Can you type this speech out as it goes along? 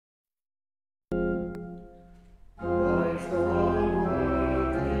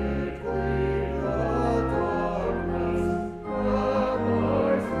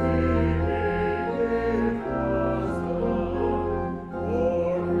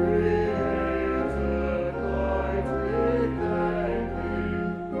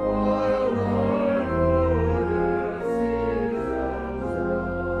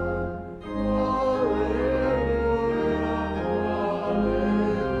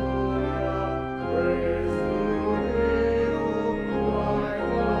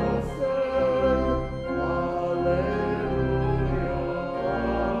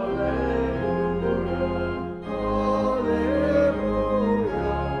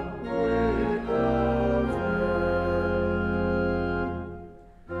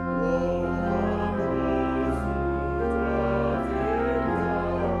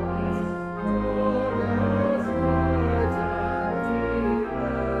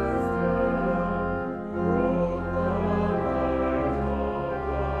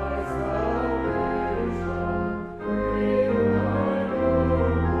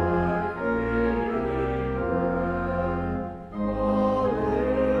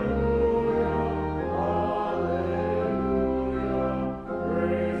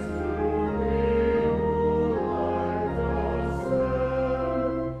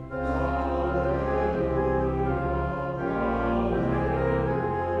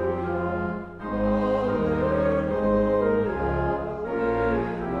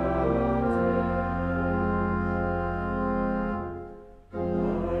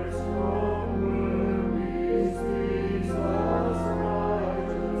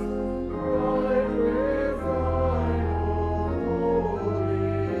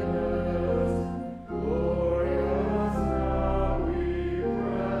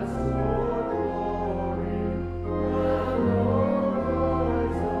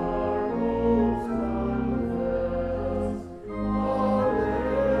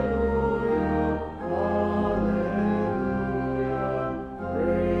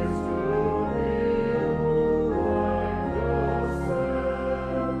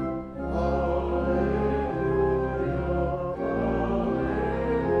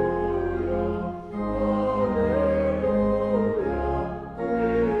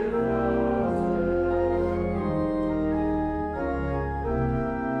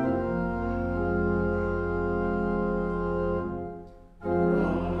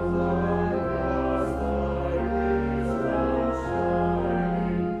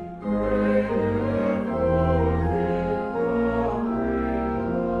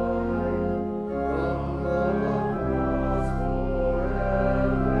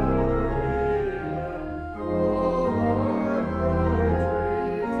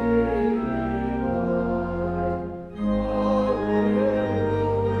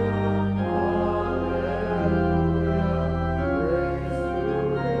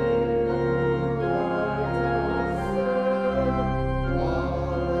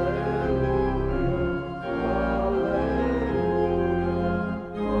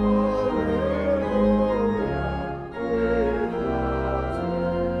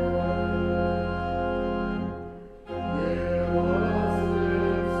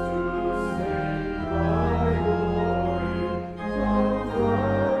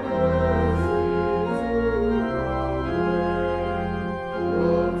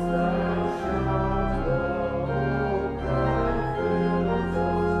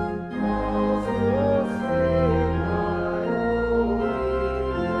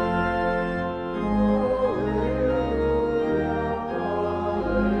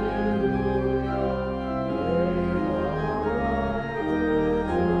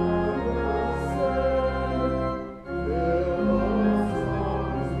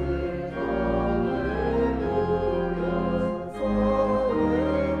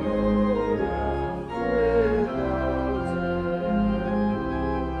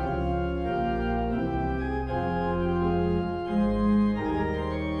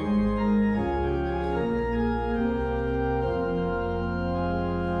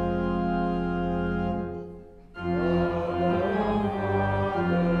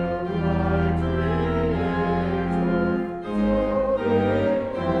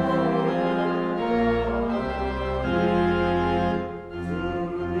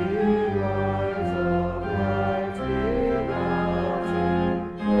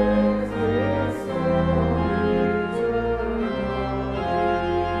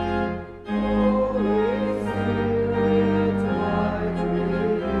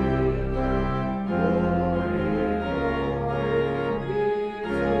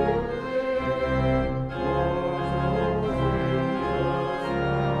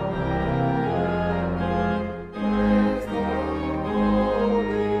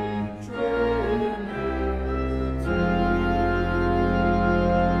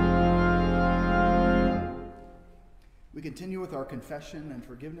our confession and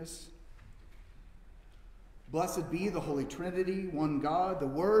forgiveness. Blessed be the Holy Trinity, one God, the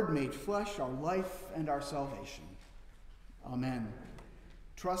Word made flesh, our life and our salvation. Amen.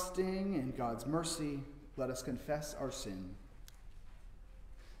 Trusting in God's mercy, let us confess our sin.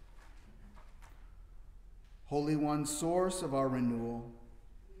 Holy One, source of our renewal,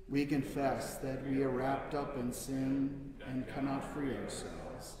 we confess that we are wrapped up in sin and cannot free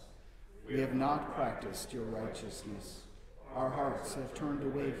ourselves. We have not practiced your righteousness. Our hearts have turned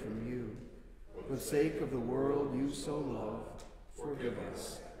away from you. For the sake of the world you so loved, forgive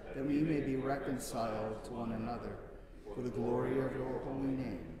us, that we may be reconciled to one another, for the glory of your holy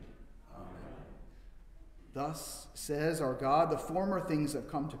name. Amen. Thus says our God, the former things have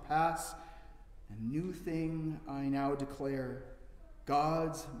come to pass, a new thing I now declare.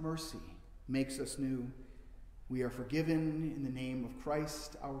 God's mercy makes us new. We are forgiven in the name of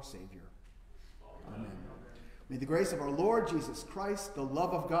Christ our Savior. Amen. May the grace of our Lord Jesus Christ, the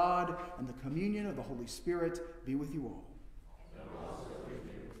love of God, and the communion of the Holy Spirit be with you all. And also with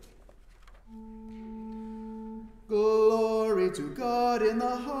you. Glory to God in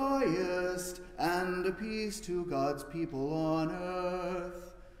the highest, and peace to God's people on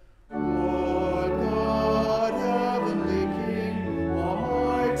earth. Lord God, heavenly King,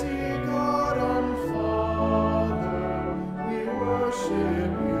 almighty God and Father, we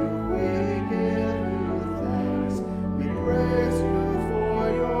worship you, we give you thanks, we praise you for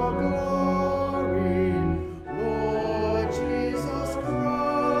your glory. Lord Jesus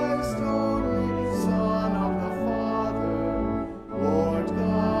Christ, only Son of the Father, Lord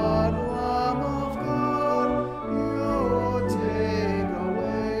God, Lamb of God, you take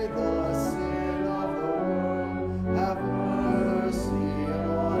away the sin of the world. Have mercy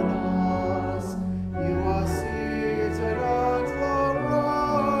on us. You are seated at the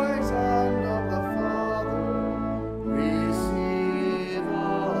right hand of the Father. Receive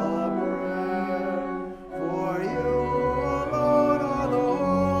our prayer. For you alone are the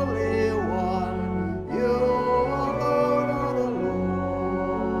Holy One. You alone are the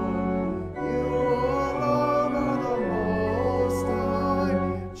Lord. You alone are the Most High.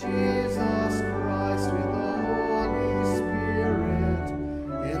 Jesus Christ with the Holy Spirit,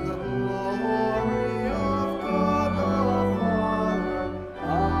 in the glory of God the Father.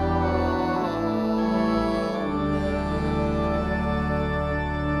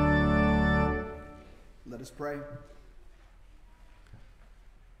 Amen. Let us pray.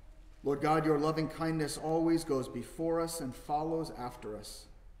 Lord God, your loving kindness always goes before us and follows after us.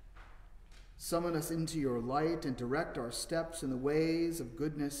 Summon us into your light and direct our steps in the ways of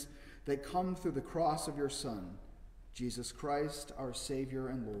goodness that come through the cross of your Son, Jesus Christ, our Savior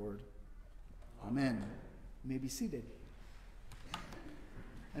and Lord. Amen. You may be seated.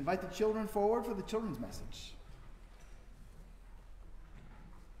 I invite the children forward for the children's message.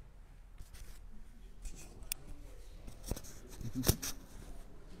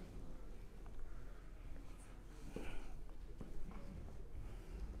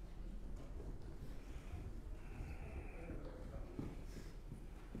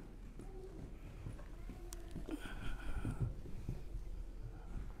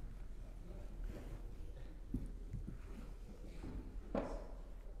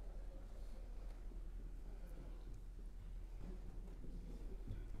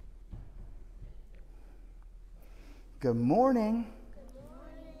 Good morning. Good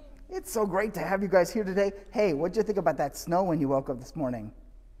morning. It's so great to have you guys here today. Hey, what'd you think about that snow when you woke up this morning?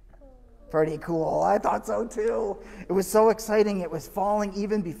 Cool. Pretty cool. I thought so too. It was so exciting. It was falling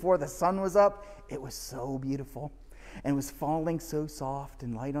even before the sun was up. It was so beautiful. And it was falling so soft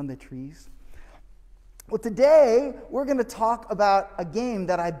and light on the trees. Well, today we're going to talk about a game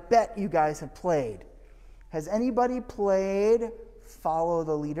that I bet you guys have played. Has anybody played Follow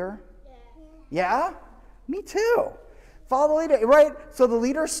the Leader? Yeah? Me too. Follow the leader, right? So the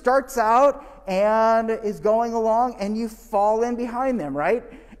leader starts out and is going along, and you fall in behind them, right?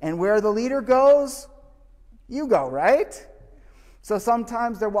 And where the leader goes, you go, right? So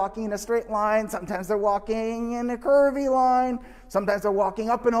sometimes they're walking in a straight line, sometimes they're walking in a curvy line, sometimes they're walking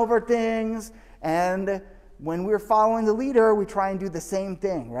up and over things, and when we're following the leader, we try and do the same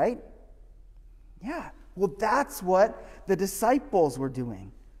thing, right? Yeah, well, that's what the disciples were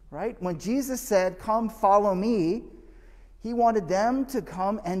doing, right? When Jesus said, "Come, follow me," he wanted them to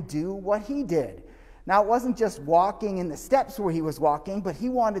come and do what he did. Now, it wasn't just walking in the steps where he was walking, but he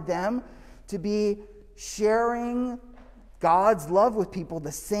wanted them to be sharing God's love with people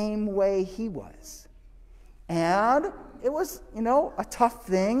the same way he was. And it was, a tough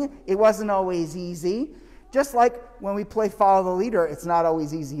thing. It wasn't always easy. Just like when we play Follow the Leader, it's not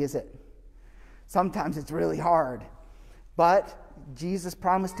always easy, is it? Sometimes it's really hard. But Jesus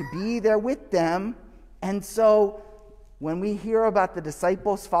promised to be there with them. And so when we hear about the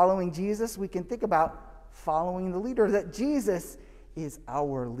disciples following Jesus, we can think about following the leader, that Jesus is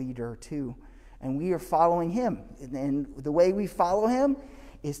our leader too. And we are following him. And the way we follow him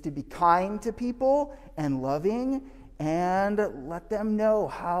is to be kind to people and loving and let them know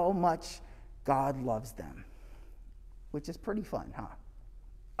how much God loves them, which is pretty fun, huh?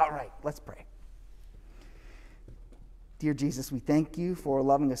 All right, let's pray. Dear Jesus, we thank you for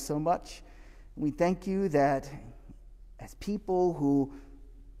loving us so much. We thank you that as people who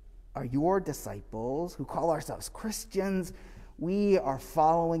are your disciples, who call ourselves Christians, we are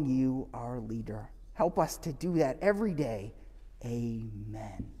following you, our leader. Help us to do that every day.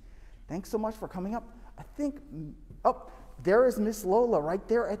 Amen. Thanks so much for coming up. I think, there is Miss Lola right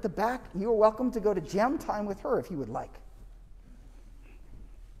there at the back. You're welcome to go to jam time with her if you would like.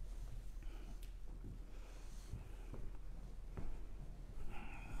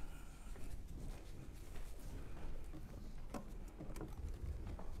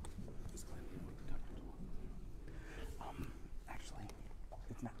 Actually,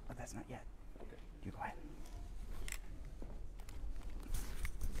 that's not yet. You go ahead.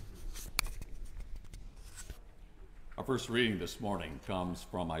 Our first reading this morning comes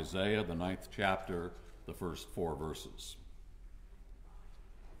from Isaiah, the 9th chapter, the first 4 verses.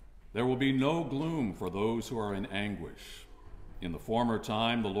 There will be no gloom for those who are in anguish. In the former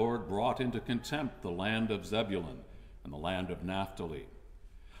time, the Lord brought into contempt the land of Zebulun and the land of Naphtali.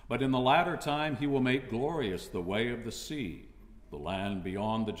 But in the latter time, he will make glorious the way of the sea, the land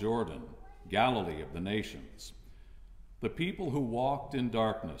beyond the Jordan, Galilee of the nations. The people who walked in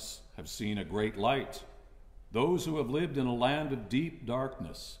darkness have seen a great light. Those who have lived in a land of deep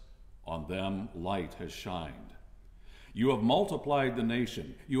darkness, on them light has shined. You have multiplied the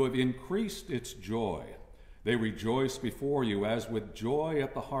nation. You have increased its joy. They rejoice before you as with joy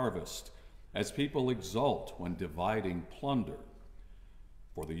at the harvest, as people exult when dividing plunder.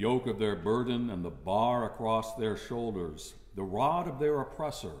 For the yoke of their burden and the bar across their shoulders, the rod of their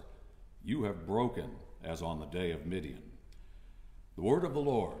oppressor, you have broken as on the day of Midian. The word of the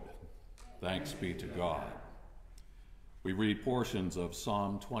Lord. Thanks be to God. We read portions of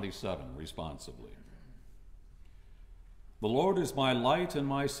Psalm 27 responsively. The Lord is my light and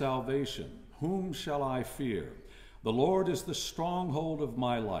my salvation. Whom shall I fear? The Lord is the stronghold of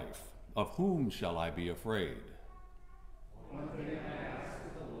my life. Of whom shall I be afraid? One thing I ask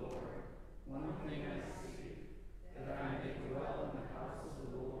of the Lord, one thing I seek, that I may dwell in the house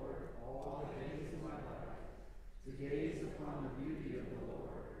of the Lord all the days of my life, to gaze upon the beauty of the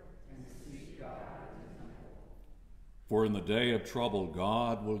Lord and seek God in the temple. For in the day of trouble,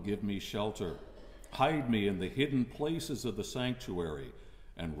 God will give me shelter. Hide me in the hidden places of the sanctuary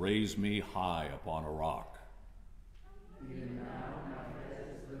and raise me high upon a rock. Even now my head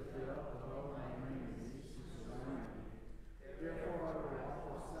is lifted up above my enemies who surround me. Therefore I will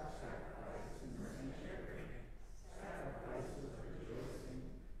offer sacrifice in the sanctuary, sacrifices of rejoicing.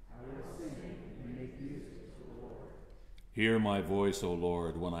 I will sing and make music to the Lord. Hear my voice, O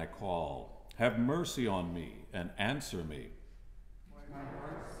Lord, when I call. Have mercy on me and answer me. My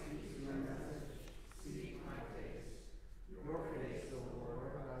heart seeks your message. Seek my face. Your face, O Lord,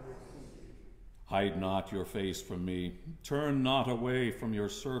 I will seek. Hide not your face from me. Turn not away from your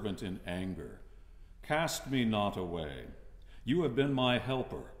servant in anger. Cast me not away. You have been my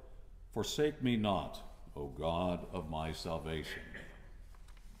helper. Forsake me not, O God of my salvation.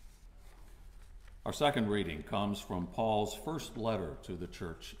 Our second reading comes from Paul's first letter to the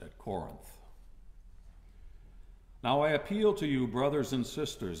church at Corinth. Now I appeal to you, brothers and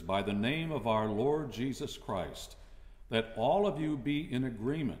sisters, by the name of our Lord Jesus Christ, that all of you be in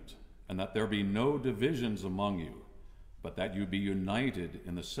agreement, and that there be no divisions among you, but that you be united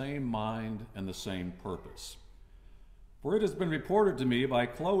in the same mind and the same purpose. For it has been reported to me by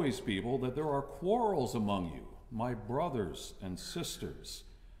Chloe's people that there are quarrels among you, my brothers and sisters.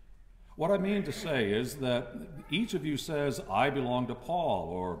 What I mean to say is that each of you says, I belong to Paul,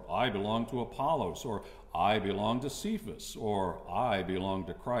 or I belong to Apollos, or I belong to Cephas, or I belong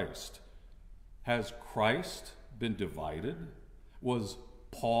to Christ. Has Christ been divided? Was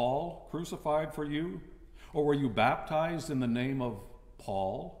Paul crucified for you? Or were you baptized in the name of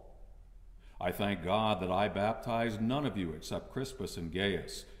Paul? I thank God that I baptized none of you except Crispus and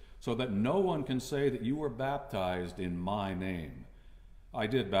Gaius, so that no one can say that you were baptized in my name. I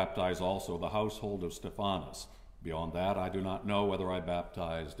did baptize also the household of Stephanas. Beyond that, I do not know whether I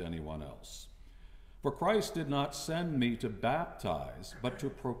baptized anyone else. For Christ did not send me to baptize, but to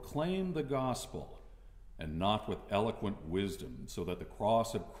proclaim the gospel, and not with eloquent wisdom, so that the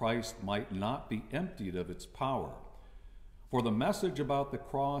cross of Christ might not be emptied of its power. For the message about the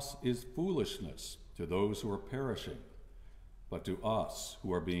cross is foolishness to those who are perishing, but to us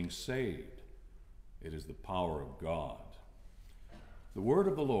who are being saved, it is the power of God. The word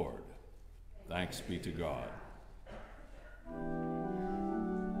of the Lord. Thanks be to God.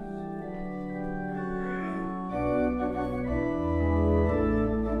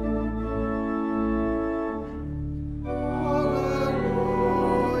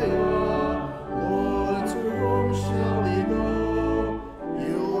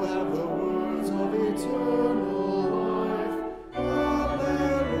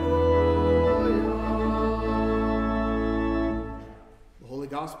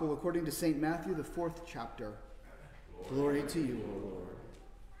 Gospel according to St. Matthew, the 4th chapter. Glory to you, O Lord.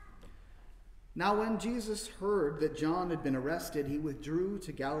 Now when Jesus heard that John had been arrested, he withdrew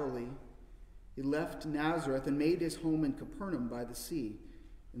to Galilee. He left Nazareth and made his home in Capernaum by the sea,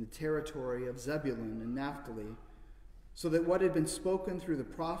 in the territory of Zebulun and Naphtali, so that what had been spoken through the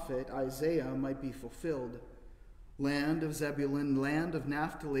prophet Isaiah might be fulfilled. Land of Zebulun, land of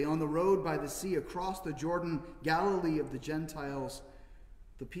Naphtali, on the road by the sea, across the Jordan, Galilee of the Gentiles.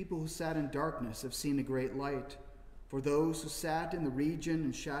 The people who sat in darkness have seen a great light. For those who sat in the region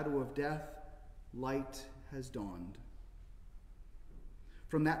and shadow of death, light has dawned.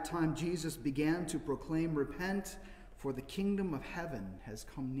 From that time, Jesus began to proclaim, "Repent, for the kingdom of heaven has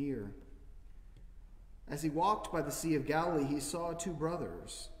come near." As he walked by the Sea of Galilee, he saw two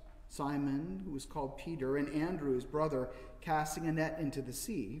brothers, Simon, who was called Peter, and Andrew, his brother, casting a net into the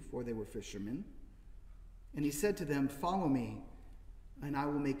sea, for they were fishermen. And he said to them, "Follow me, and I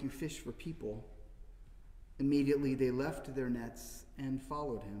will make you fish for people." Immediately they left their nets and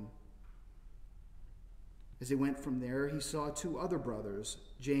followed him. As he went from there, he saw two other brothers,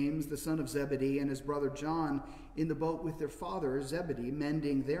 James, the son of Zebedee, and his brother John, in the boat with their father Zebedee,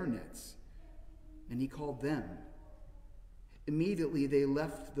 mending their nets. And he called them. Immediately they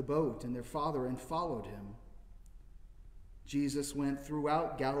left the boat and their father and followed him. Jesus went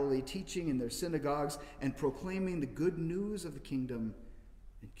throughout Galilee, teaching in their synagogues and proclaiming the good news of the kingdom,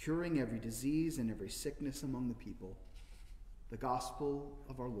 and curing every disease and every sickness among the people. The gospel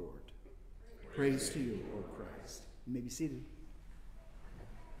of our Lord. Praise to you, O Christ. You may be seated.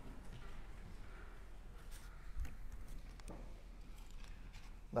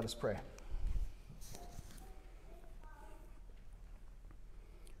 Let us pray.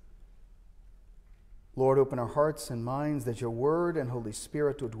 Lord, open our hearts and minds that your word and Holy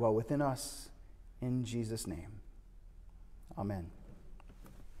Spirit will dwell within us. In Jesus' name. Amen.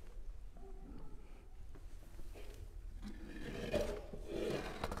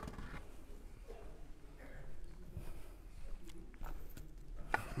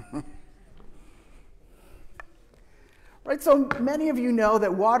 Right, so many of you know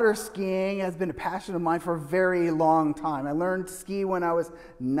that water skiing has been a passion of mine for a very long time. I learned to ski when I was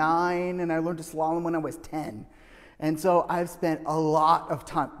 9, and I learned to slalom when I was 10. And so I've spent a lot of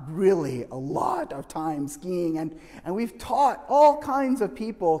time, really a lot of time skiing, and we've taught all kinds of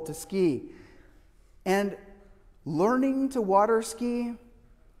people to ski. And learning to water ski,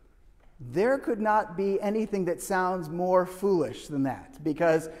 there could not be anything that sounds more foolish than that,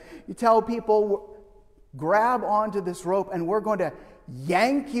 because you tell people, grab onto this rope and we're going to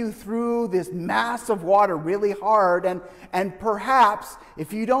yank you through this mass of water really hard, and perhaps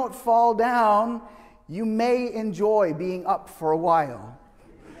if you don't fall down, you may enjoy being up for a while.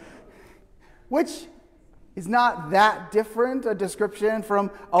 Which is not that different a description from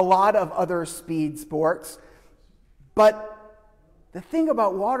a lot of other speed sports. But the thing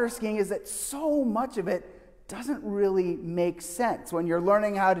about water skiing is that so much of it doesn't really make sense when you're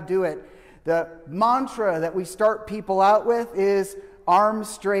learning how to do it. The mantra that we start people out with is arms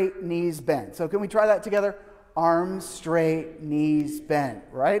straight, knees bent. So can we try that together? Arms straight, knees bent,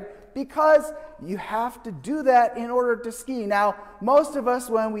 right? Because you have to do that in order to ski. Now, most of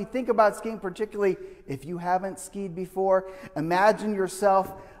us, when we think about skiing, particularly if you haven't skied before, imagine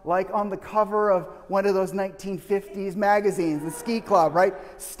yourself like on the cover of one of those 1950s magazines, the Ski Club, right?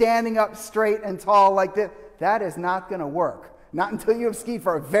 Standing up straight and tall like this. That is not going to work. Not until you have skied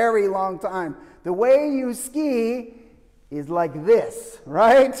for a very long time. The way you ski is like this,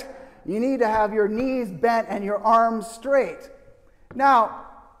 right? You need to have your knees bent and your arms straight. Now,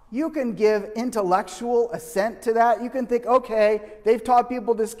 you can give intellectual assent to that. You can think, okay, they've taught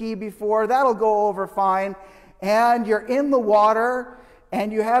people to ski before. That'll go over fine. And you're in the water,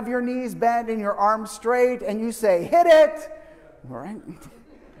 and you have your knees bent and your arms straight, and you say, hit it, all right?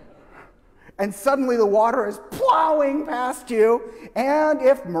 And suddenly the water is plowing past you, and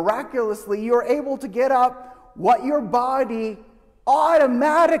if miraculously you're able to get up, what your body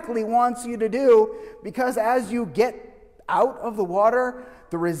automatically wants you to do, because as you get out of the water,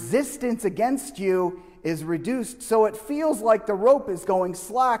 the resistance against you is reduced, so it feels like the rope is going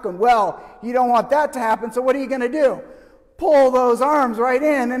slack. And well, you don't want that to happen, so what are you going to do? Pull those arms right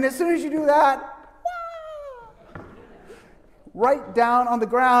in, and as soon as you do that, right down on the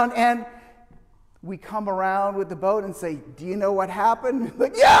ground, and we come around with the boat and say, do you know what happened?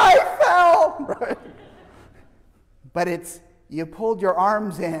 Like, yeah, I fell! Right? But it's, you pulled your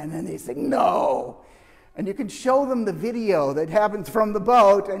arms in, and they say, no. And you can show them the video that happens from the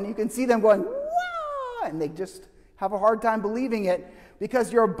boat, and you can see them going, wah! And they just have a hard time believing it,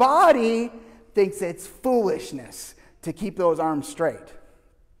 because your body thinks it's foolishness to keep those arms straight.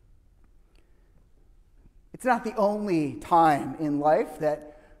 It's not the only time in life that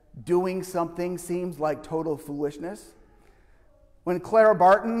doing something seems like total foolishness. When Clara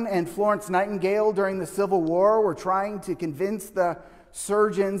Barton and Florence Nightingale during the Civil War were trying to convince the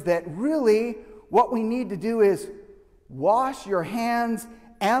surgeons that really what we need to do is wash your hands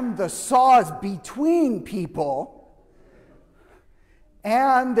and the saws between people,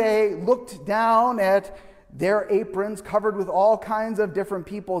 and they looked down at their aprons covered with all kinds of different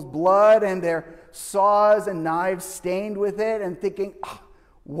people's blood and their saws and knives stained with it, and thinking,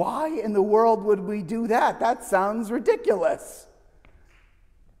 why in the world would we do that? That sounds ridiculous.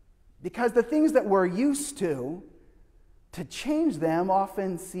 Because the things that we're used to change them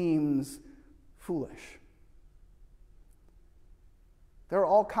often seems foolish. There are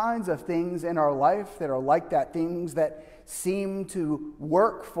all kinds of things in our life that are like that, things that seem to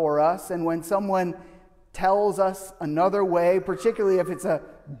work for us, and when someone tells us another way, particularly if it's a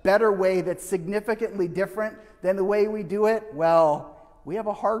better way that's significantly different than the way we do it, well, we have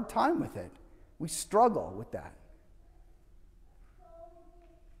a hard time with it. We struggle with that.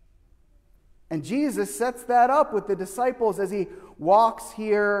 And Jesus sets that up with the disciples as he walks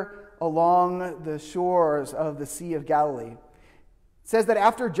here along the shores of the Sea of Galilee. It says that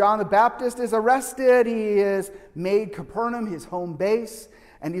after John the Baptist is arrested, he is made Capernaum his home base,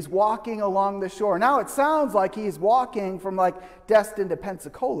 and he's walking along the shore. Now it sounds like he's walking from like Destin to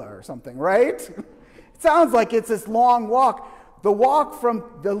Pensacola or something, right? It sounds like it's this long walk. The walk from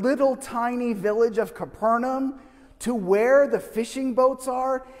the little tiny village of Capernaum to where the fishing boats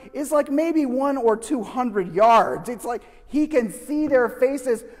are is like maybe 100 or 200 yards. It's like he can see their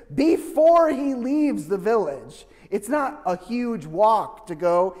faces before he leaves the village. It's not a huge walk to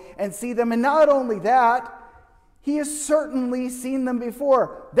go and see them. And not only that, he has certainly seen them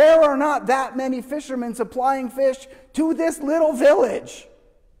before. There are not that many fishermen supplying fish to this little village.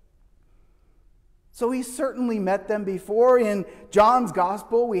 So he's certainly met them before. In John's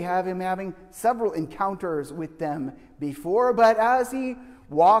gospel, we have him having several encounters with them before. But as he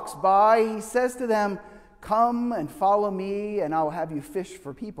walks by, he says to them, "Come and follow me, and I'll have you fish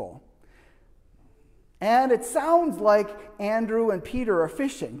for people." And it sounds like Andrew and Peter are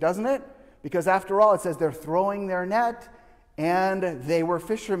fishing, doesn't it? Because after all, it says they're throwing their net, and they were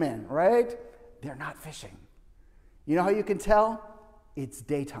fishermen, right? They're not fishing. You know how you can tell? It's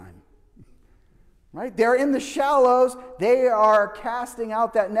daytime. Right? They're in the shallows. They are casting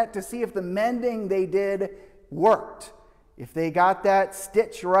out that net to see if the mending they did worked. If they got that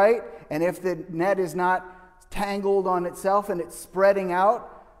stitch right, and if the net is not tangled on itself and it's spreading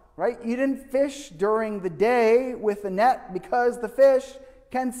out, right? You didn't fish during the day with the net because the fish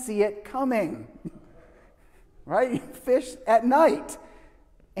can see it coming. Right? You fish at night.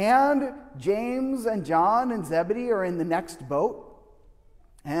 And James and John and Zebedee are in the next boat.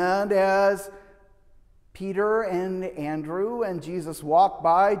 And as Peter and Andrew and Jesus walk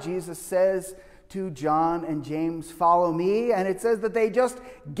by, Jesus says to John and James, "Follow me." And it says that they just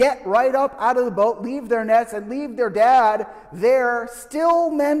get right up out of the boat, leave their nets, and leave their dad there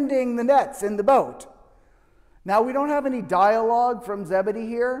still mending the nets in the boat. Now, we don't have any dialogue from Zebedee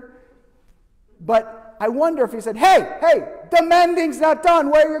here, but I wonder if he said, hey, the mending's not done,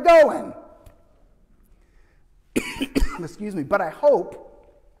 where are you going? Excuse me, but I hope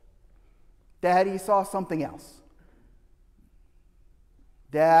that he saw something else,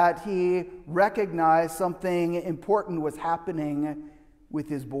 that he recognized something important was happening with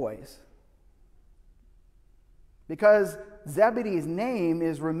his boys. Because Zebedee's name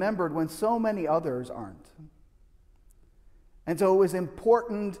is remembered when so many others aren't. And so it was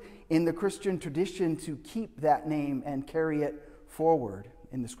important in the Christian tradition to keep that name and carry it forward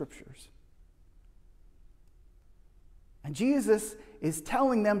in the scriptures. And Jesus is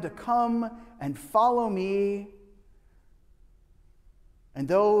telling them to come and follow me. And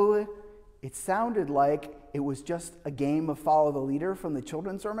though it sounded like it was just a game of follow the leader from the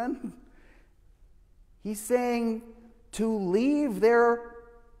children's sermon, he's saying to leave their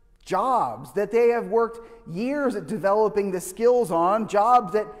jobs that they have worked years at developing the skills on,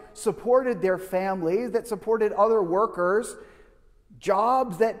 jobs that supported their families, that supported other workers,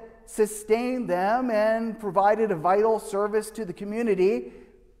 jobs that sustained them and provided a vital service to the community.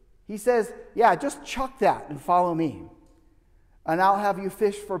 He says, yeah, just chuck that and follow me, and I'll have you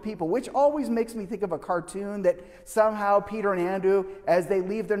fish for people, which always makes me think of a cartoon that somehow Peter and Andrew, as they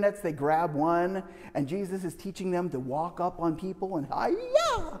leave their nets, they grab one, and Jesus is teaching them to walk up on people and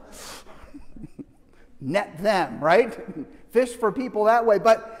hi-ya! Net them, right? Fish for people that way.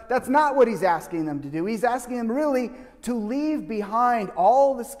 But that's not what he's asking them to do. He's asking them really to leave behind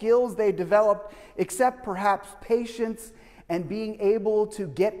all the skills they developed, except perhaps patience and being able to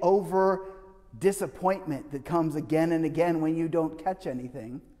get over disappointment that comes again and again when you don't catch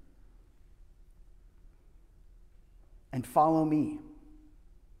anything. And follow me.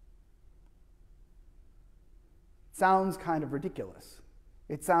 Sounds kind of ridiculous.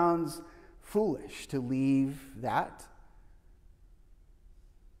 It sounds foolish to leave that.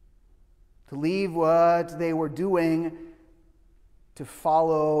 To leave what they were doing to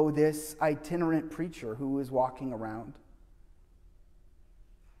follow this itinerant preacher who was walking around.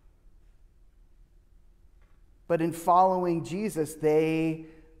 But in following Jesus, they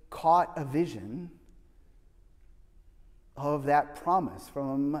caught a vision of that promise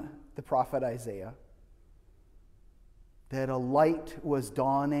from the prophet Isaiah, that a light was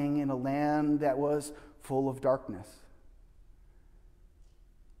dawning in a land that was full of darkness.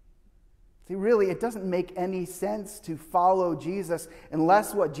 See, really, it doesn't make any sense to follow Jesus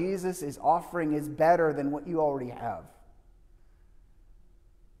unless what Jesus is offering is better than what you already have.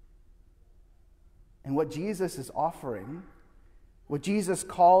 And what Jesus is offering, what Jesus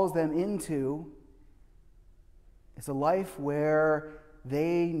calls them into, is a life where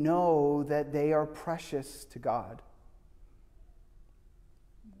they know that they are precious to God,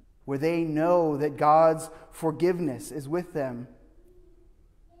 where they know that God's forgiveness is with them,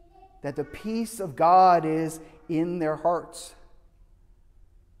 that the peace of God is in their hearts.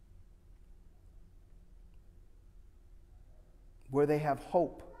 Where they have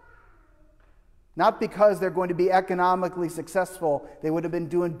hope. Not because they're going to be economically successful. They would have been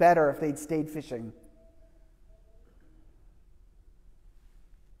doing better if they'd stayed fishing.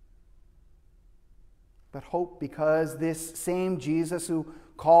 But hope because this same Jesus who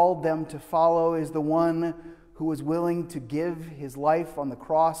called them to follow is the one who was willing to give his life on the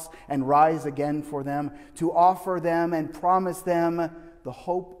cross and rise again for them, to offer them and promise them the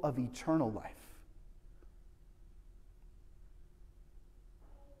hope of eternal life.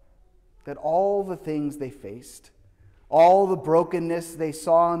 That all the things they faced, all the brokenness they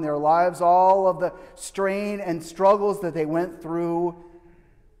saw in their lives, all of the strain and struggles that they went through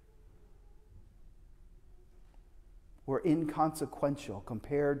were inconsequential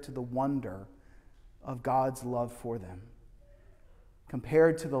compared to the wonder of God's love for them,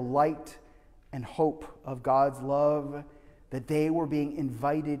 compared to the light and hope of God's love that they were being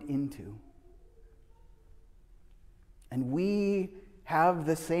invited into. And we have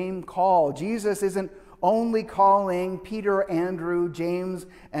the same call. Jesus isn't only calling Peter, Andrew, James,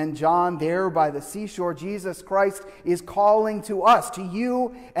 and John there by the seashore. Jesus Christ is calling to us, to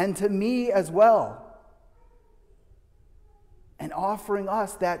you and to me as well, and offering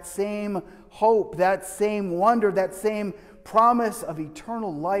us that same hope, that same wonder, that same promise of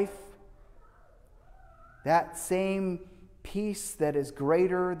eternal life, that same peace that is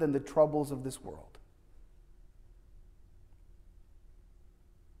greater than the troubles of this world.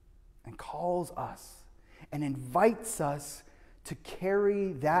 And calls us and invites us to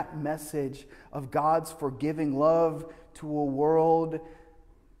carry that message of God's forgiving love to a world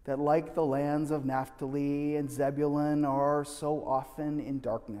that, like the lands of Naphtali and Zebulun, are so often in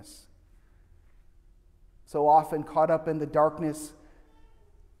darkness. So often caught up in the darkness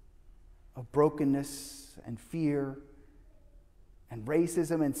of brokenness and fear and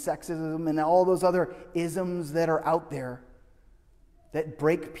racism and sexism and all those other isms that are out there that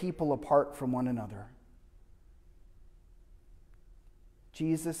break people apart from one another.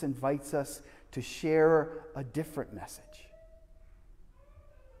 Jesus invites us to share a different message.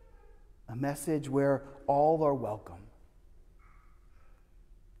 A message where all are welcome.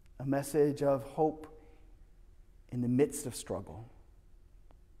 A message of hope in the midst of struggle.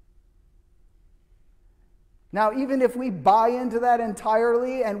 Now, even if we buy into that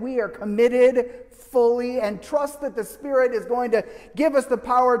entirely and we are committed fully and trust that the Spirit is going to give us the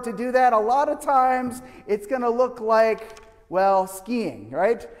power to do that, a lot of times it's going to look like, well, skiing,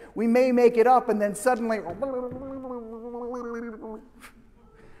 right? We may make it up and then suddenly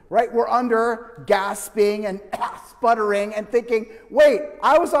right? We're under gasping and sputtering and thinking, wait,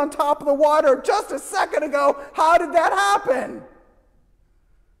 I was on top of the water just a second ago. How did that happen?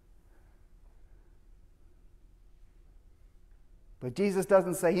 But Jesus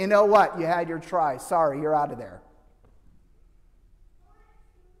doesn't say, you know what, you had your try. Sorry, you're out of there.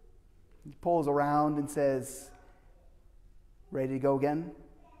 He pulls around and says, ready to go again?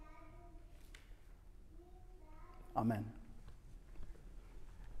 Amen.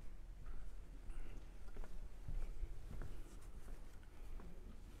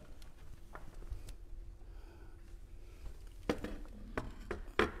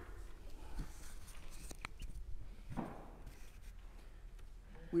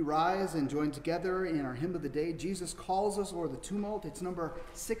 We rise and join together in our hymn of the day, Jesus Calls Us O'er the Tumult. It's number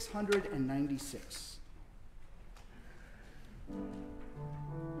 696.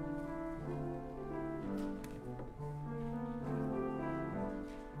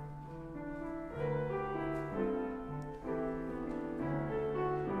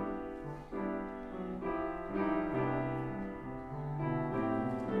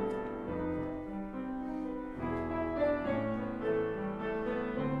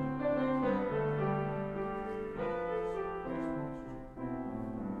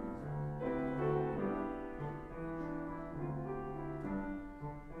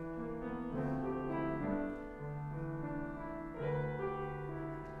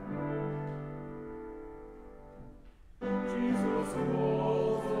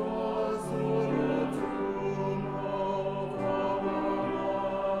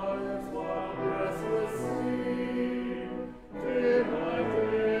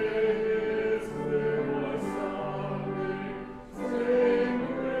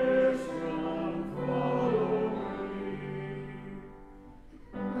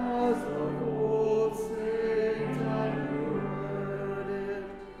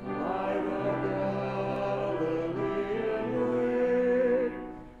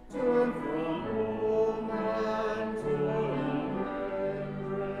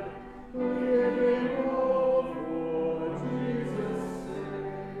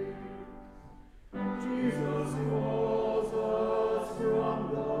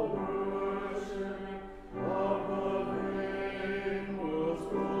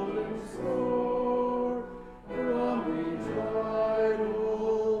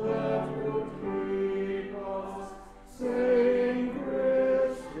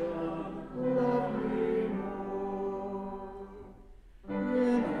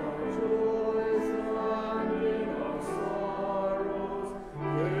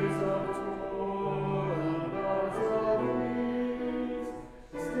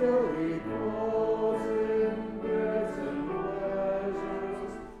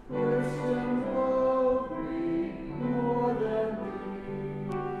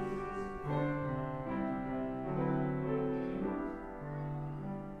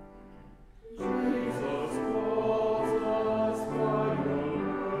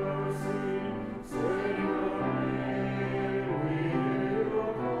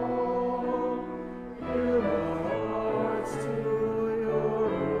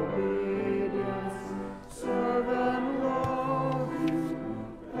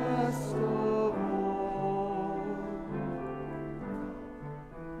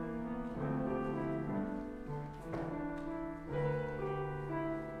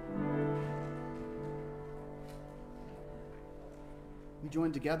 We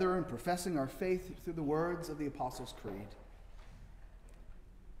join together in professing our faith through the words of the Apostles' Creed.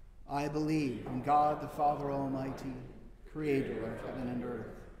 I believe in God the Father Almighty, creator of heaven and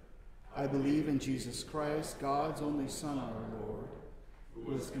earth. I believe in Jesus Christ, God's only Son, our Lord,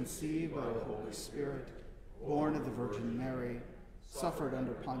 who was conceived by the Holy Spirit, born of the Virgin Mary, suffered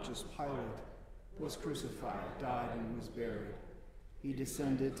under Pontius Pilate, was crucified, died, and was buried. He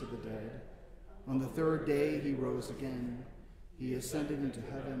descended to the dead. On the third day he rose again. He ascended into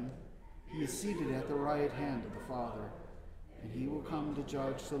heaven. He is seated at the right hand of the Father, and he will come to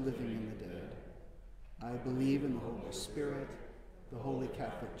judge the living and the dead. I believe in the Holy Spirit, the Holy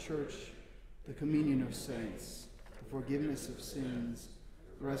Catholic Church, the communion of saints, the forgiveness of sins,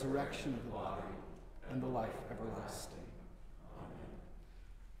 the resurrection of the body, and the life everlasting. Amen.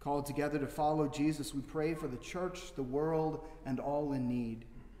 Called together to follow Jesus, we pray for the church, the world, and all in need.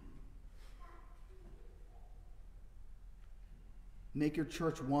 Make your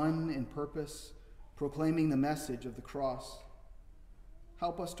church one in purpose, proclaiming the message of the cross.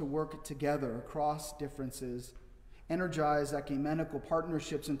 Help us to work together across differences, energize ecumenical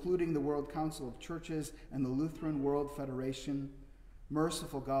partnerships, including the World Council of Churches and the Lutheran World Federation.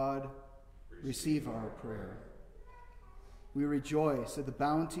 Merciful God, receive our prayer. We rejoice at the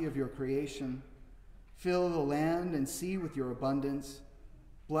bounty of your creation. Fill the land and sea with your abundance.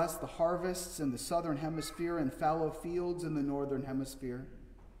 Bless the harvests in the southern hemisphere and fallow fields in the northern hemisphere.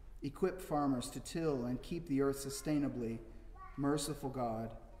 Equip farmers to till and keep the earth sustainably. Merciful God,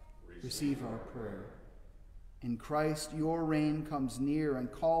 receive our prayer. In Christ, your reign comes near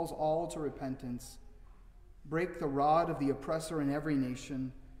and calls all to repentance. Break the rod of the oppressor in every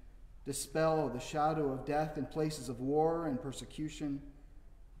nation. Dispel the shadow of death in places of war and persecution.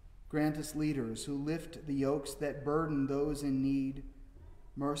 Grant us leaders who lift the yokes that burden those in need.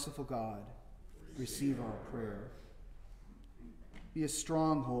 Merciful God, receive our prayer. Be a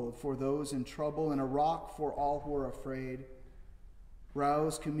stronghold for those in trouble and a rock for all who are afraid.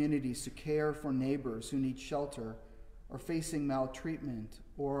 Rouse communities to care for neighbors who need shelter, are facing maltreatment,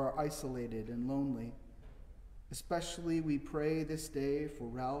 or are isolated and lonely. Especially we pray this day for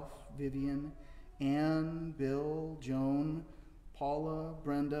Ralph, Vivian, Anne, Bill, Joan, Paula,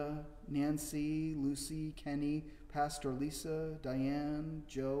 Brenda, Nancy, Lucy, Kenny, Pastor Lisa, Diane,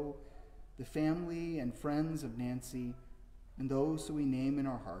 Joe, the family and friends of Nancy, and those who we name in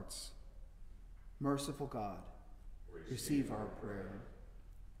our hearts. Merciful God, receive our prayer.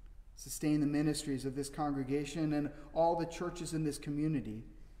 Sustain the ministries of this congregation and all the churches in this community.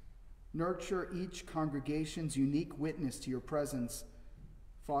 Nurture each congregation's unique witness to your presence.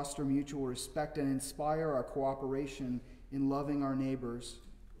 Foster mutual respect and inspire our cooperation in loving our neighbors.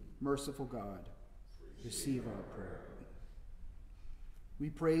 Merciful God, receive our prayer. We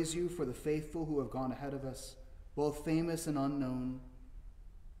praise you for the faithful who have gone ahead of us, both famous and unknown.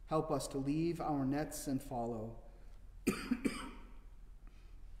 Help us to leave our nets and follow,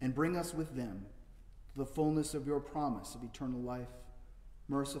 and bring us with them to the fullness of your promise of eternal life.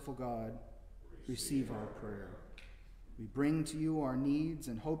 Merciful God, receive our prayer. We bring to you our needs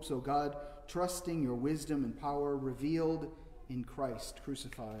and hopes, O God, trusting your wisdom and power revealed in Christ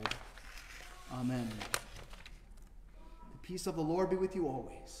crucified. Amen. The peace of the Lord be with you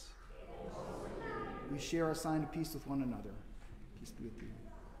always. We share a sign of peace with one another. Peace be with you.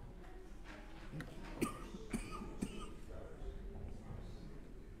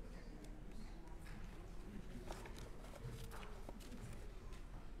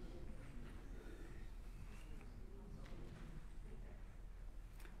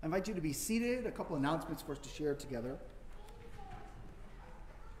 I invite you to be seated. A couple announcements for us to share together.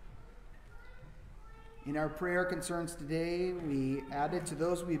 In our prayer concerns today, we added to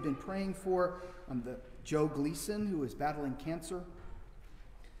those we've been praying for Joe Gleason, who is battling cancer.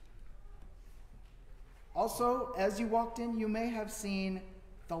 Also, as you walked in, you may have seen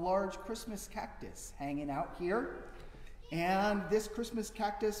the large Christmas cactus hanging out here. And this Christmas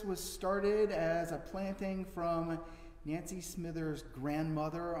cactus was started as a planting from Nancy Smithers'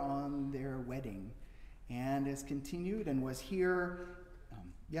 grandmother on their wedding, and has continued and was here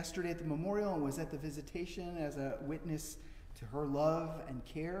yesterday at the memorial and was at the visitation as a witness to her love and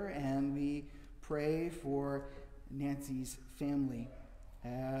care. And we pray for Nancy's family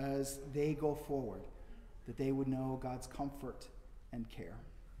as they go forward, that they would know God's comfort and care.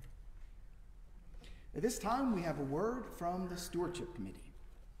 At this time, we have a word from the Stewardship Committee.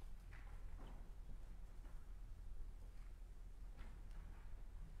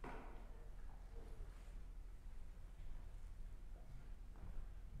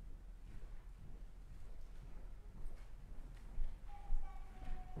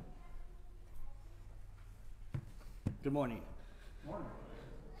 Good morning. Morning.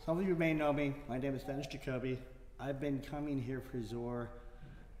 Some of you may know me. My name is Dennis Jacoby. I've been coming here for Zoar.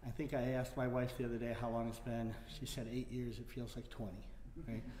 I think I asked my wife the other day how long it's been. She said 8 years. It feels like 20.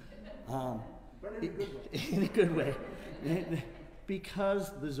 Right? But in a good way. In a good way.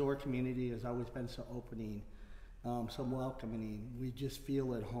 Because the Zoar community has always been so opening, so welcoming, we just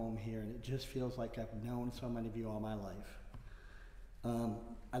feel at home here, and it just feels like I've known so many of you all my life.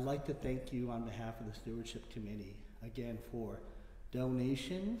 I'd like to thank you on behalf of the Stewardship Committee, again, for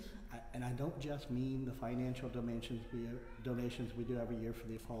donations, and I don't just mean the financial donations we do every year for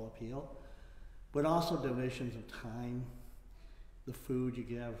the Fall Appeal, but also donations of time, the food you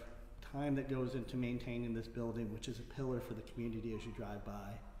give, time that goes into maintaining this building, which is a pillar for the community as you drive by.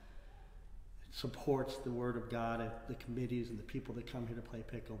 It supports the Word of God and the committees and the people that come here to play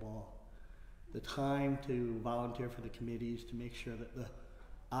pickleball. The time to volunteer for the committees to make sure that the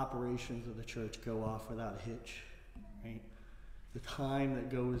operations of the church go off without a hitch, right? The time that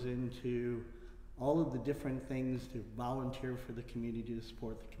goes into all of the different things to volunteer for the community, to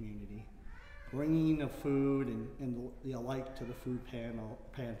support the community. Bringing of food and the alike to the food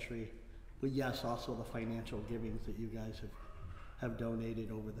pantry, but yes, also the financial givings that you guys have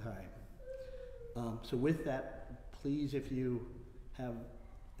donated over time. So with that, Please, if you have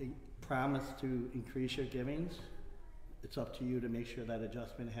a promise to increase your givings, it's up to you to make sure that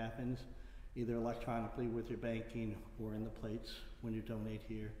adjustment happens, either electronically with your banking or in the plates when you donate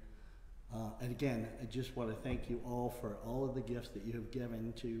here. And again, I just want to thank you all for all of the gifts that you have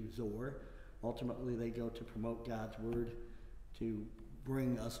given to Zoar. Ultimately, they go to promote God's word, to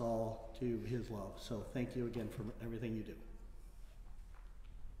bring us all to his love. So thank you again for everything you do.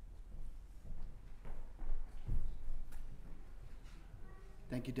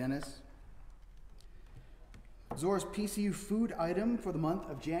 Thank you, Dennis. Zoar's PCU food item for the month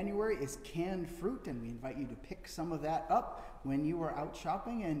of January is canned fruit, and we invite you to pick some of that up when you are out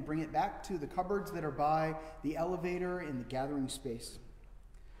shopping and bring it back to the cupboards that are by the elevator in the gathering space.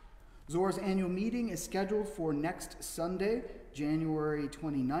 Zoar's annual meeting is scheduled for next Sunday, January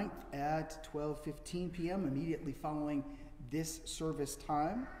 29th at 12:15 p.m., immediately following this service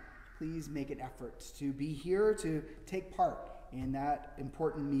time. Please make an effort to be here to take part in that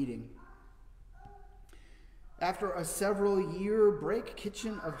important meeting. After a several-year break,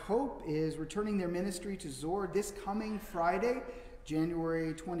 Kitchen of Hope is returning their ministry to Zoar this coming Friday,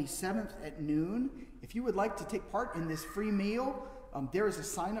 January 27th at noon. If you would like to take part in this free meal, there is a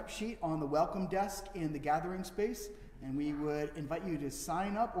sign-up sheet on the welcome desk in the gathering space, and we would invite you to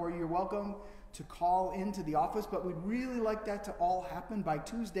sign up, or you're welcome to call into the office, but we'd really like that to all happen by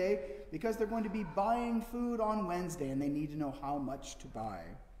Tuesday because they're going to be buying food on Wednesday, and they need to know how much to buy.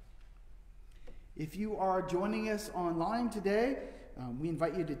 If you are joining us online today, we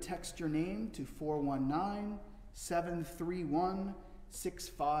invite you to text your name to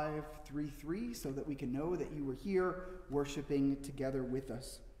 419-731-6533 so that we can know that you were here worshiping together with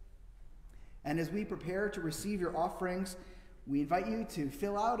us. And as we prepare to receive your offerings, we invite you to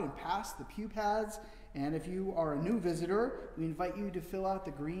fill out and pass the pew pads. And if you are a new visitor, we invite you to fill out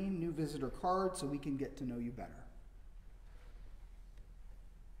the green new visitor card so we can get to know you better.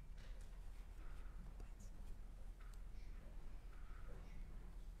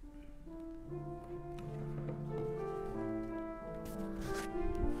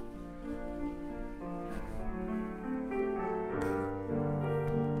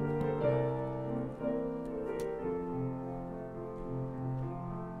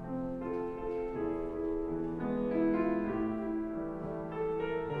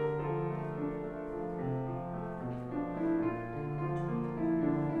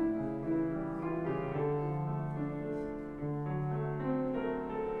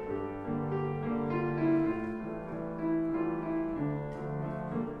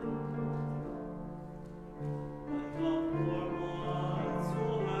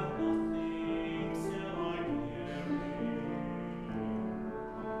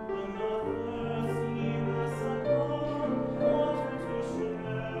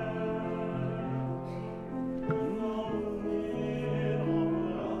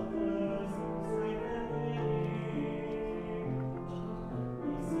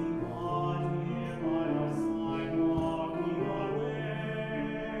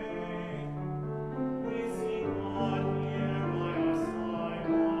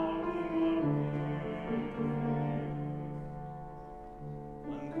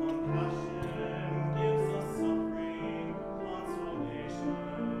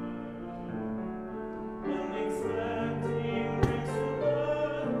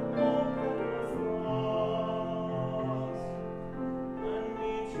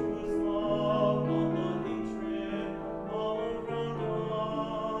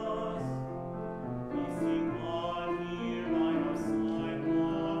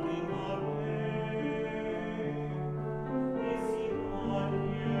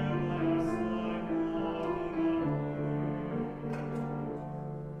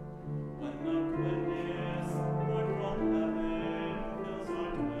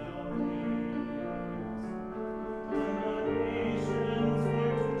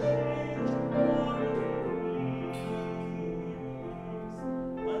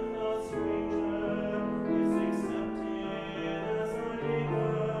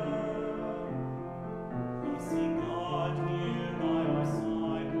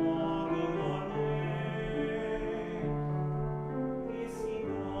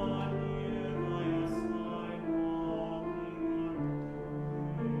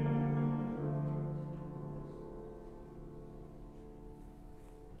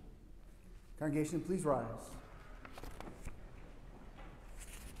 Congregation, please rise.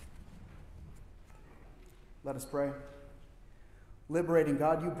 Let us pray. Liberating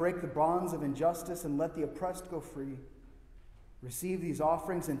God, you break the bonds of injustice and let the oppressed go free. Receive these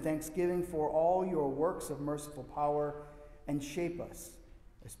offerings in thanksgiving for all your works of merciful power and shape us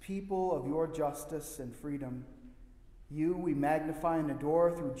as people of your justice and freedom. You we magnify and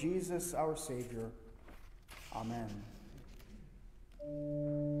adore through Jesus our Savior. Amen.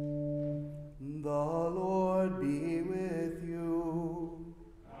 The Lord be with you.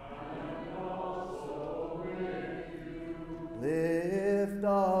 And also with you. Lift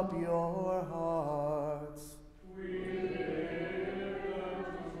up your hearts. We lift them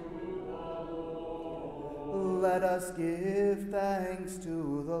to the Lord. Let us give thanks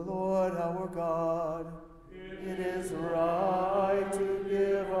to the Lord our God. It is right to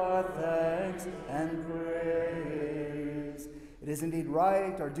give our thanks and praise. It is indeed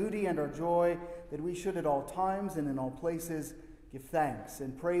right, our duty and our joy, that we should at all times and in all places give thanks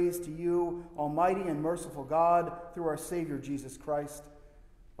and praise to you, Almighty and merciful God, through our Savior Jesus Christ.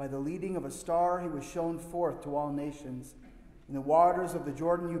 By the leading of a star he was shown forth to all nations. In the waters of the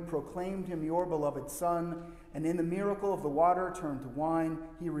Jordan you proclaimed him your beloved Son, and in the miracle of the water turned to wine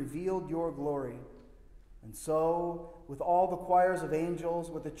he revealed your glory. And so, with all the choirs of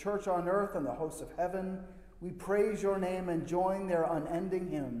angels, with the church on earth and the hosts of heaven, we praise your name and join their unending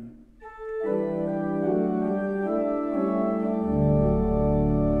hymn.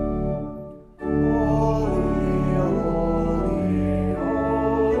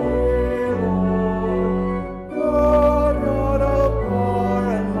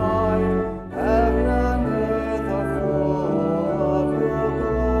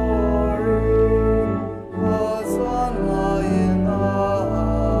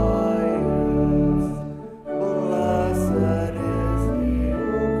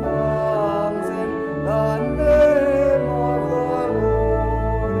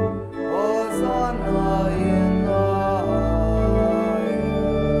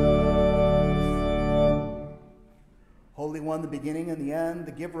 The beginning and the end,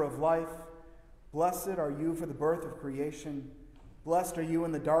 the giver of life. Blessed are you for the birth of creation. Blessed are you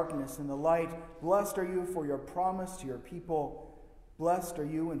in the darkness and the light. Blessed are you for your promise to your people. Blessed are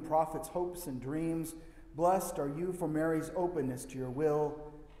you in prophets' hopes and dreams. Blessed are you for Mary's openness to your will.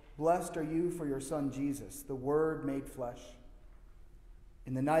 Blessed are you for your Son Jesus, the Word made flesh.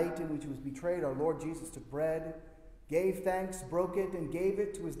 In the night in which he was betrayed, our Lord Jesus took bread, gave thanks, broke it, and gave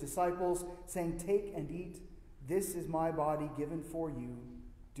it to his disciples, saying, "Take and eat. This is my body given for you.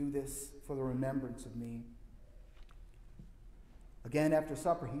 Do this for the remembrance of me." Again, after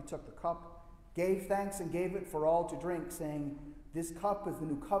supper, he took the cup, gave thanks, and gave it for all to drink, saying, "This cup is the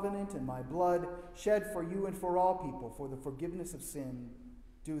new covenant in my blood, shed for you and for all people for the forgiveness of sin.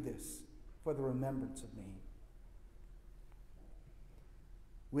 Do this for the remembrance of me."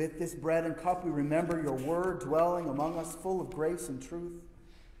 With this bread and cup, we remember your word dwelling among us, full of grace and truth.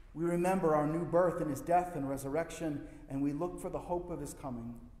 We remember our new birth in his death and resurrection, and we look for the hope of his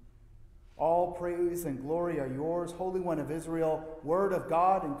coming. All praise and glory are yours, Holy One of Israel, Word of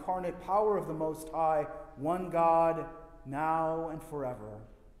God, incarnate power of the Most High, one God, now and forever.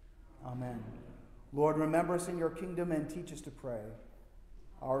 Amen. Lord, remember us in your kingdom and teach us to pray.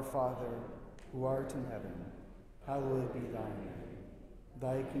 Our Father, who art in heaven, hallowed be thy name.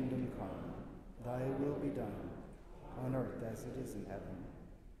 Thy kingdom come, thy will be done, on earth as it is in heaven.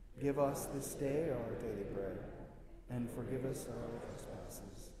 Give us this day our daily bread, and forgive us our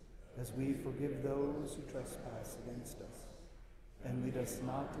trespasses, as we forgive those who trespass against us. And lead us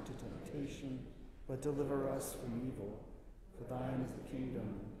not into temptation, but deliver us from evil. For thine is the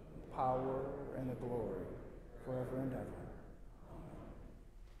kingdom, the power, and the glory, forever and ever. Amen.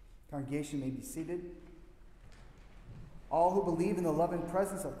 Congregation may be seated. All who believe in the loving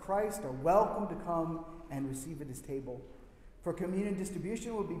presence of Christ are welcome to come and receive at his table. For communion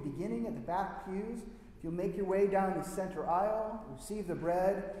distribution will be beginning at the back pews. If you'll make your way down the center aisle, receive the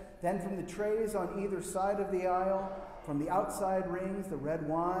bread. Then from the trays on either side of the aisle, from the outside rings, the red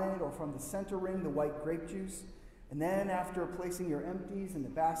wine, or from the center ring, the white grape juice. And then after placing your empties in the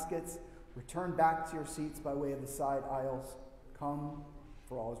baskets, return back to your seats by way of the side aisles. Come,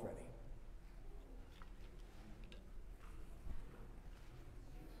 for all is ready.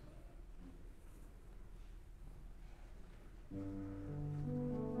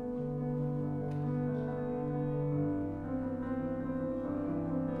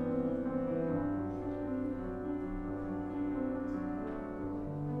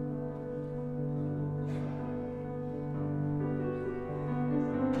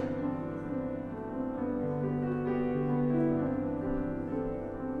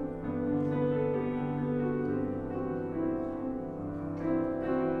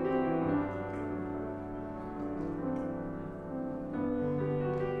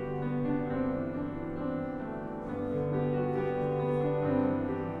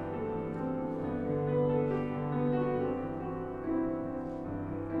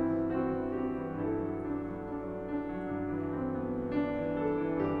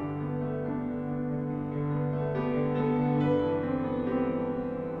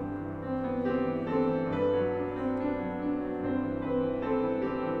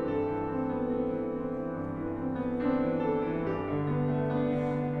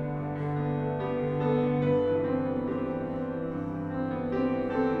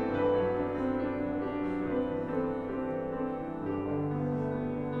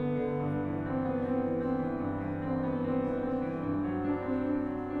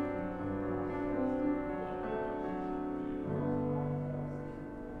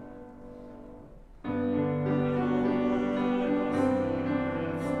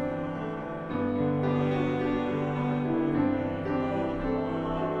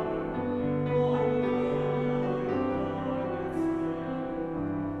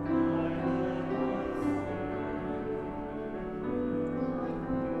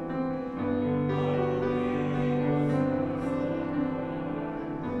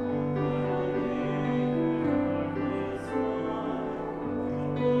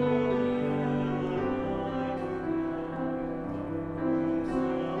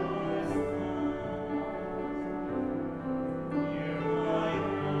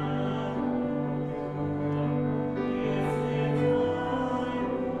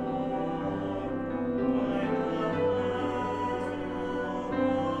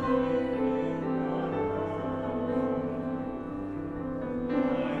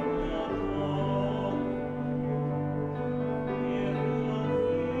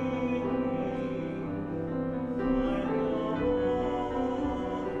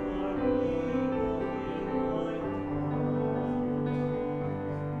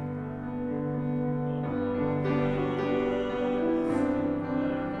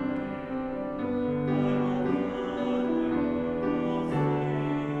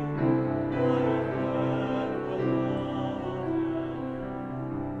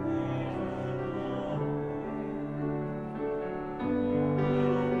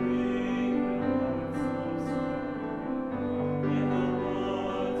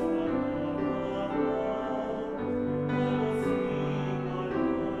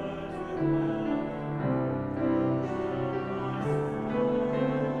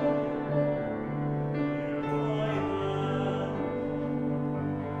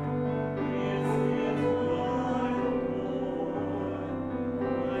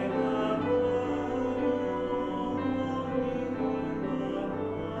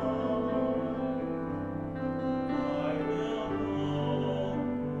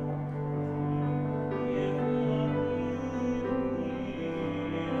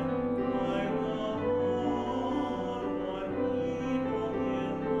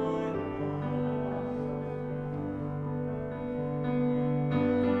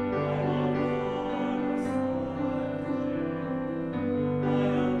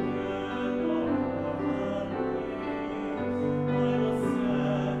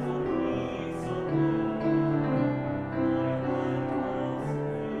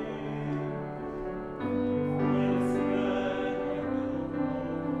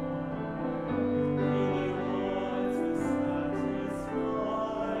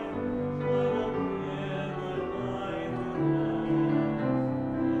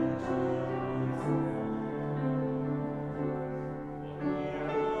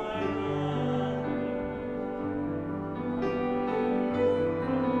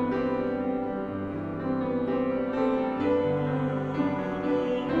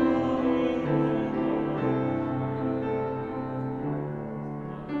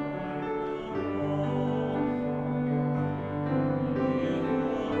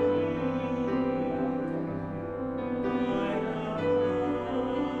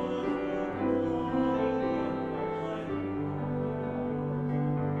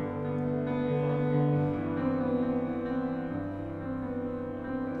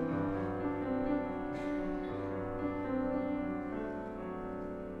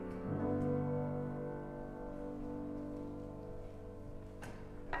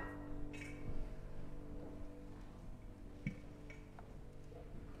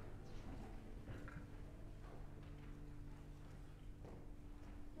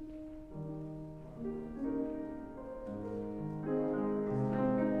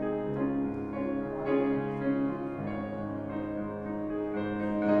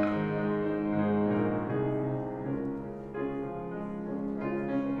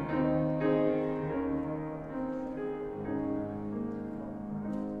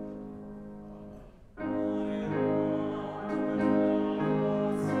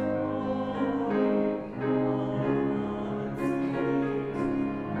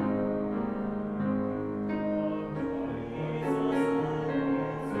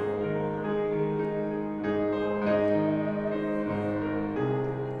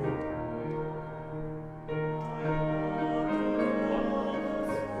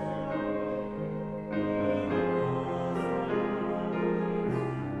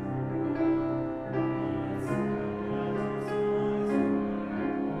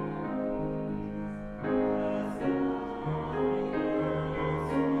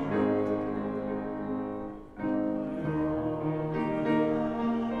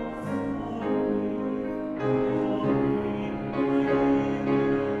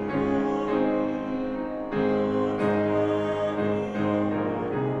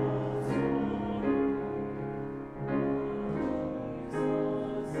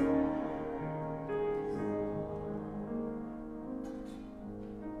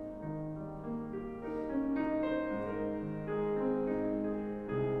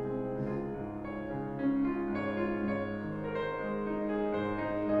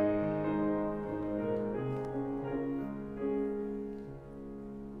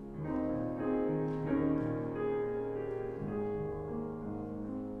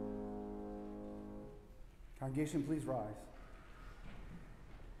 Congregation, please rise.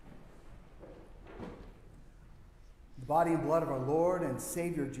 The body and blood of our Lord and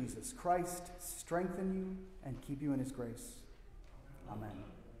Savior Jesus Christ strengthen you and keep you in his grace. Amen.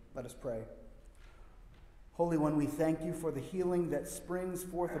 Let us pray. Holy One, we thank you for the healing that springs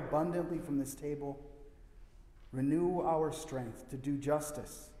forth abundantly from this table. Renew our strength to do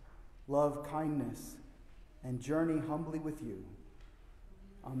justice, love kindness, and journey humbly with you.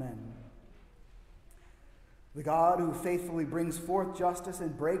 Amen. The God who faithfully brings forth justice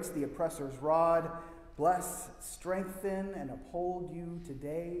and breaks the oppressor's rod, bless, strengthen, and uphold you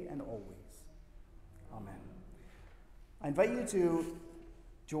today and always. Amen. I invite you to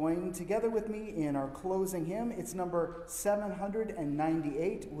join together with me in our closing hymn. It's number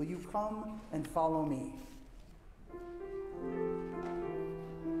 798. Will you come and follow me?